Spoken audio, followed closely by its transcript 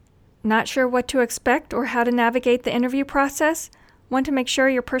Not sure what to expect or how to navigate the interview process? Want to make sure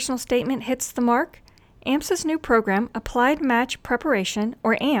your personal statement hits the mark? AMSA's new program, Applied Match Preparation,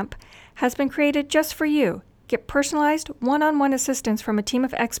 or AMP, has been created just for you. Get personalized, one-on-one assistance from a team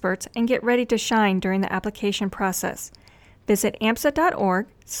of experts and get ready to shine during the application process. Visit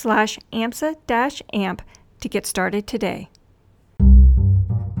amsa.org/AMSA-AMP to get started today.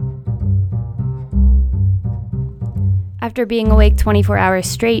 After being awake 24 hours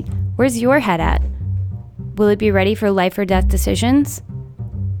straight, where's your head at? Will it be ready for life or death decisions?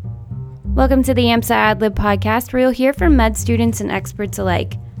 Welcome to the AMSA AdLib podcast, where you'll hear from med students and experts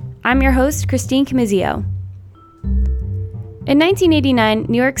alike. I'm your host, Christine Camizio. In 1989,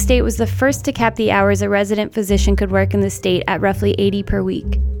 New York State was the first to cap the hours a resident physician could work in the state at roughly 80 per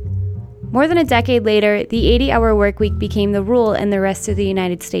week. More than a decade later, the 80-hour workweek became the rule in the rest of the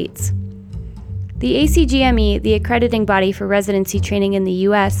United States. The ACGME, the accrediting body for residency training in the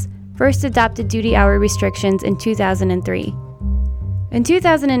U.S., first adopted duty hour restrictions in 2003. In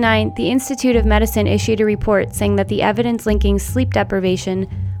 2009, the Institute of Medicine issued a report saying that the evidence linking sleep deprivation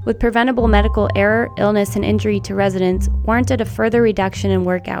with preventable medical error, illness, and injury to residents warranted a further reduction in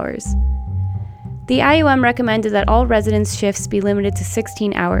work hours. The IOM recommended that all residents' shifts be limited to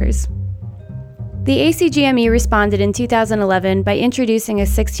 16 hours. The ACGME responded in 2011 by introducing a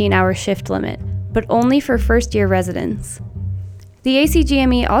 16-hour shift limit, but only for first-year residents. The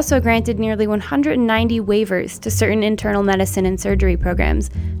ACGME also granted nearly 190 waivers to certain internal medicine and surgery programs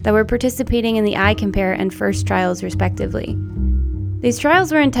that were participating in the iCompare and FIRST trials, respectively. These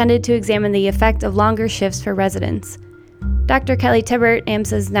trials were intended to examine the effect of longer shifts for residents. Dr. Kelly Tibbert,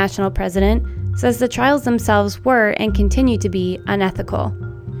 AMSA's national president, says the trials themselves were and continue to be unethical.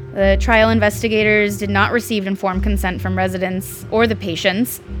 The trial investigators did not receive informed consent from residents or the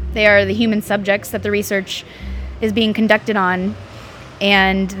patients. They are the human subjects that the research is being conducted on,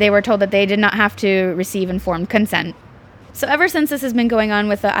 and they were told that they did not have to receive informed consent. So ever since this has been going on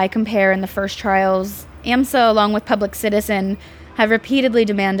with the iCompare and the FIRST trials, AMSA, along with Public Citizen, have repeatedly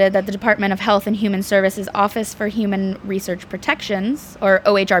demanded that the Department of Health and Human Services Office for Human Research Protections, or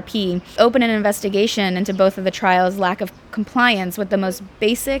OHRP, open an investigation into both of the trials' lack of compliance with the most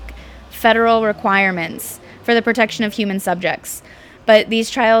basic federal requirements for the protection of human subjects. But these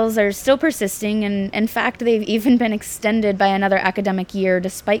trials are still persisting, and in fact, they've even been extended by another academic year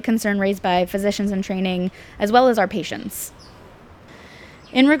despite concern raised by physicians in training, as well as our patients.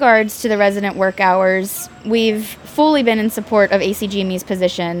 In regards to the resident work hours, we've fully been in support of ACGME's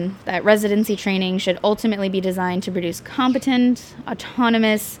position that residency training should ultimately be designed to produce competent,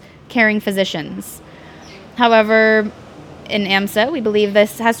 autonomous, caring physicians. However, in AMSA, we believe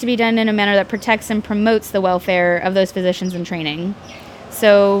this has to be done in a manner that protects and promotes the welfare of those physicians in training.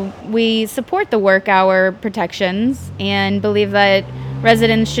 So we support the work hour protections and believe that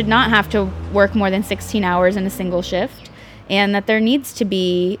residents should not have to work more than 16 hours in a single shift, and that there needs to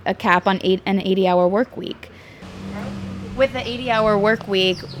be a cap on an 80-hour work week. With the 80-hour work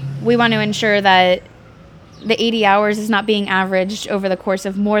week, we want to ensure that the 80 hours is not being averaged over the course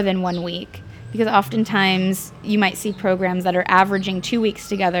of more than 1 week, because oftentimes you might see programs that are averaging 2 weeks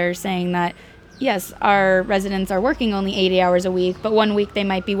together saying that, yes, our residents are working only 80 hours a week, but 1 week they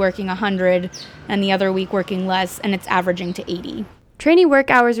might be working 100 and the other week working less, and it's averaging to 80. Trainee work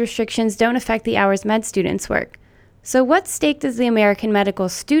hours restrictions don't affect the hours med students work. So what stake does the American Medical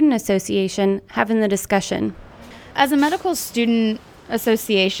Student Association have in the discussion? As a medical student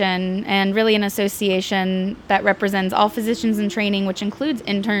association, and really an association that represents all physicians in training, which includes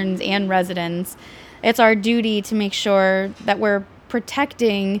interns and residents, it's our duty to make sure that we're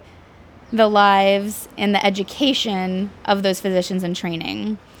protecting the lives and the education of those physicians in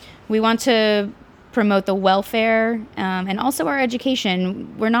training. We want to promote the welfare and also our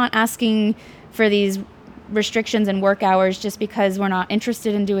education. We're not asking for these restrictions and work hours just because we're not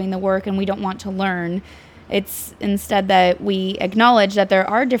interested in doing the work and we don't want to learn. It's instead that we acknowledge that there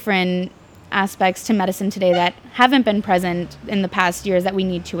are different aspects to medicine today that haven't been present in the past years that we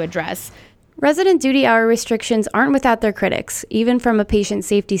need to address. Resident duty hour restrictions aren't without their critics, even from a patient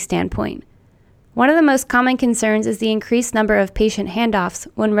safety standpoint. One of the most common concerns is the increased number of patient handoffs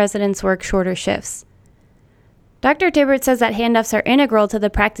when residents work shorter shifts. Dr. Tibbert says that handoffs are integral to the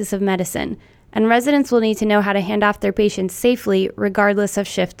practice of medicine, and residents will need to know how to hand off their patients safely regardless of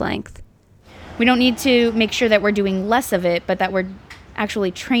shift length. We don't need to make sure that we're doing less of it, but that we're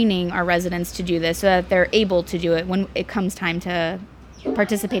actually training our residents to do this so that they're able to do it when it comes time to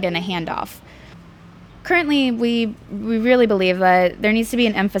participate in a handoff. Currently, we really believe that there needs to be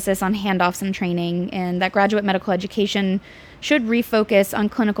an emphasis on handoffs and training, and that graduate medical education should refocus on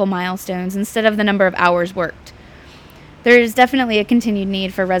clinical milestones instead of the number of hours worked. There's definitely a continued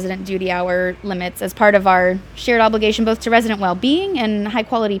need for resident duty hour limits as part of our shared obligation both to resident well-being and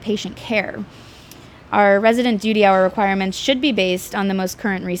high-quality patient care. Our resident duty hour requirements should be based on the most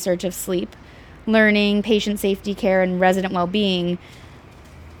current research of sleep, learning, patient safety care, and resident well-being,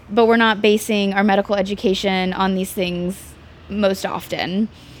 but we're not basing our medical education on these things most often.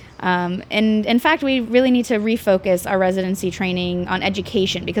 And in fact, we really need to refocus our residency training on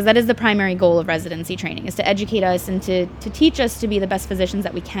education, because that is the primary goal of residency training, is to educate us and to teach us to be the best physicians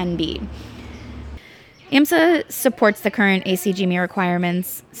that we can be. AMSA supports the current ACGME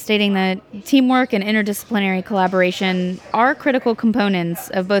requirements, stating that teamwork and interdisciplinary collaboration are critical components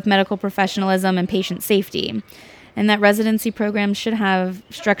of both medical professionalism and patient safety, and that residency programs should have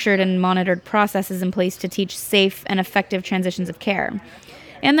structured and monitored processes in place to teach safe and effective transitions of care,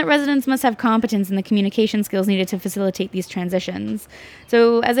 and that residents must have competence in the communication skills needed to facilitate these transitions.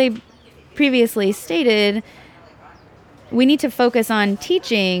 So, as I previously stated, we need to focus on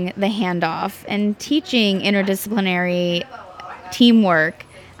teaching the handoff and teaching interdisciplinary teamwork,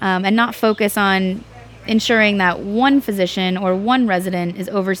 and not focus on ensuring that one physician or one resident is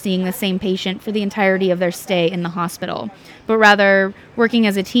overseeing the same patient for the entirety of their stay in the hospital, but rather working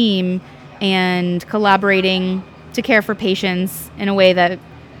as a team and collaborating to care for patients in a way that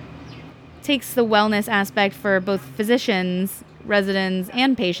takes the wellness aspect for both physicians, residents,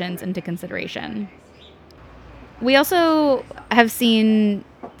 and patients into consideration. We also have seen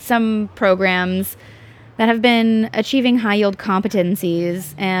some programs that have been achieving high-yield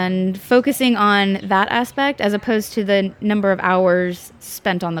competencies and focusing on that aspect as opposed to the number of hours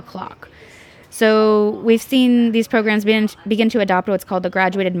spent on the clock. So we've seen these programs begin to adopt what's called the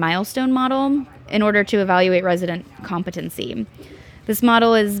graduated milestone model in order to evaluate resident competency. This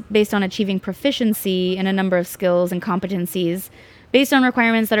model is based on achieving proficiency in a number of skills and competencies based on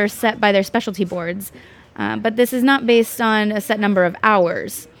requirements that are set by their specialty boards, but this is not based on a set number of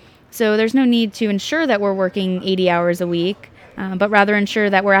hours. So there's no need to ensure that we're working 80 hours a week, but rather ensure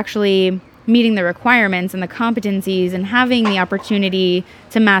that we're actually meeting the requirements and the competencies and having the opportunity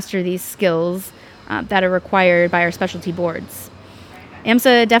to master these skills that are required by our specialty boards.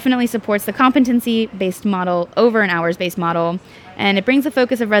 AMSA definitely supports the competency-based model over an hours-based model, and it brings the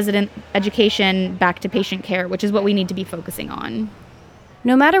focus of resident education back to patient care, which is what we need to be focusing on.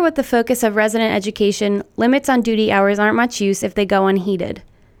 No matter what the focus of resident education, limits on duty hours aren't much use if they go unheeded.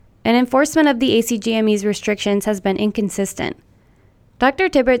 And enforcement of the ACGME's restrictions has been inconsistent. Dr.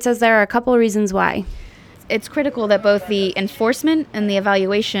 Tibbert says there are a couple reasons why. It's critical that both the enforcement and the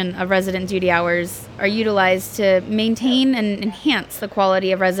evaluation of resident duty hours are utilized to maintain and enhance the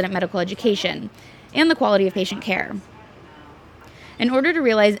quality of resident medical education and the quality of patient care. In order to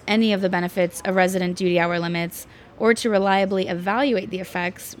realize any of the benefits of resident duty hour limits, or to reliably evaluate the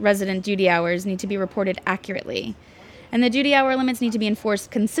effects, resident duty hours need to be reported accurately, and the duty hour limits need to be enforced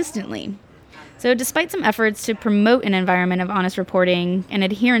consistently. So despite some efforts to promote an environment of honest reporting and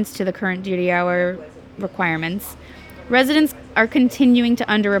adherence to the current duty hour requirements, residents are continuing to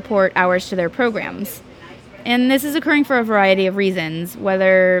underreport hours to their programs. And this is occurring for a variety of reasons,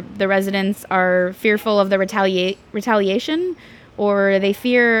 whether the residents are fearful of the retaliation or they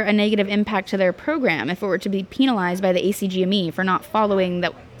fear a negative impact to their program if it were to be penalized by the ACGME for not following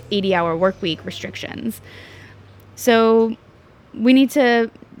the 80-hour workweek restrictions. So we need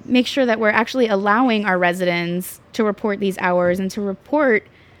to make sure that we're actually allowing our residents to report these hours and to report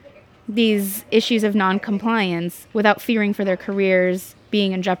these issues of non-compliance without fearing for their careers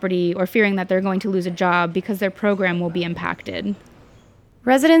being in jeopardy or fearing that they're going to lose a job because their program will be impacted.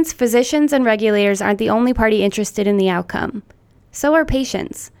 Residents, physicians, and regulators aren't the only party interested in the outcome. So are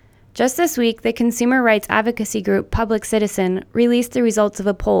patients. Just this week, the consumer rights advocacy group Public Citizen released the results of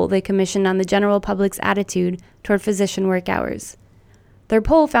a poll they commissioned on the general public's attitude toward physician work hours. Their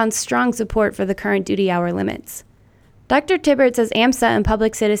poll found strong support for the current duty hour limits. Dr. Tibbert says AMSA and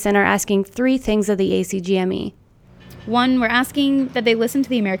Public Citizen are asking 3 things of the ACGME. 1, we're asking that they listen to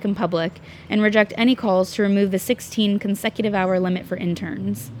the American public and reject any calls to remove the 16 consecutive hour limit for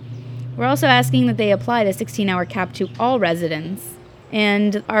interns. We're also asking that they apply the 16-hour cap to all residents.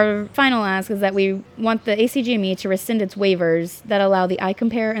 And our final ask is that we want the ACGME to rescind its waivers that allow the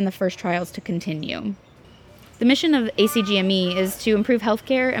iCompare and the FIRST trials to continue. The mission of the ACGME is to improve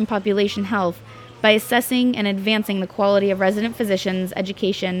healthcare and population health by assessing and advancing the quality of resident physicians'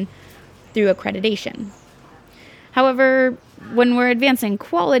 education through accreditation. However, when we're advancing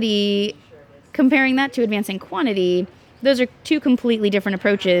quality, comparing that to advancing quantity, those are 2 completely different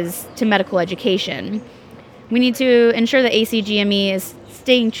approaches to medical education. We need to ensure that ACGME is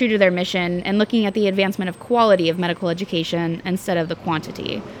staying true to their mission and looking at the advancement of quality of medical education instead of the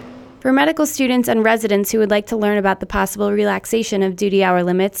quantity. For medical students and residents who would like to learn about the possible relaxation of duty hour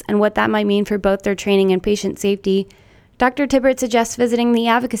limits and what that might mean for both their training and patient safety, Dr. Tibbert suggests visiting the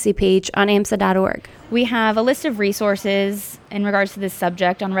advocacy page on AMSA.org. We have a list of resources in regards to this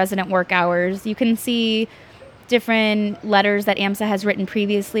subject on resident work hours. You can see different letters that AMSA has written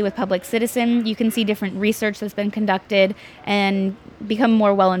previously with Public Citizen. You can see different research that's been conducted and become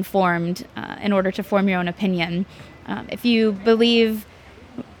more well-informed in order to form your own opinion. If you believe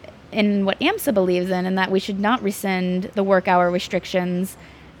in what AMSA believes in, and that we should not rescind the work hour restrictions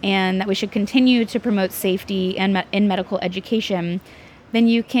and that we should continue to promote safety and in medical education, then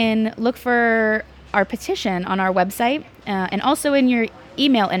you can look for our petition on our website and also in your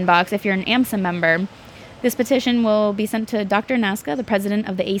email inbox if you're an AMSA member. This petition will be sent to Dr. Nasca, the president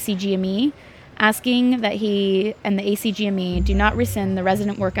of the ACGME, asking that he and the ACGME do not rescind the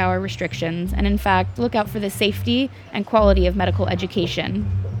resident work hour restrictions and, in fact, look out for the safety and quality of medical education.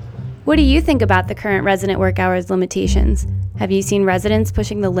 What do you think about the current resident work hours limitations? Have you seen residents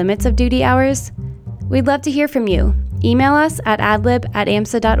pushing the limits of duty hours? We'd love to hear from you. Email us at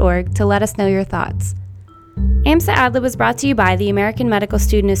adlib@amsa.org to let us know your thoughts. AMSA AdLib was brought to you by the American Medical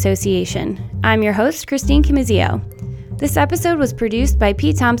Student Association. I'm your host, Christine Camizio. This episode was produced by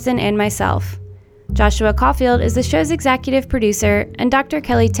Pete Thompson and myself. Joshua Caulfield is the show's executive producer, and Dr.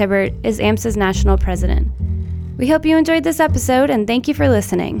 Kelly Tibbert is AMSA's national president. We hope you enjoyed this episode, and thank you for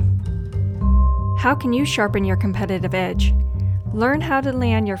listening. How can you sharpen your competitive edge? Learn how to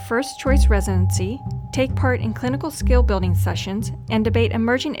land your first choice residency, take part in clinical skill building sessions, and debate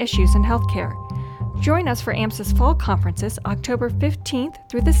emerging issues in healthcare. Join us for AMSA's fall conferences October 15th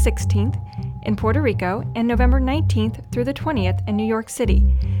through the 16th in Puerto Rico and November 19th through the 20th in New York City.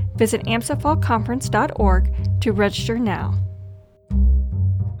 Visit amsafallconference.org to register now.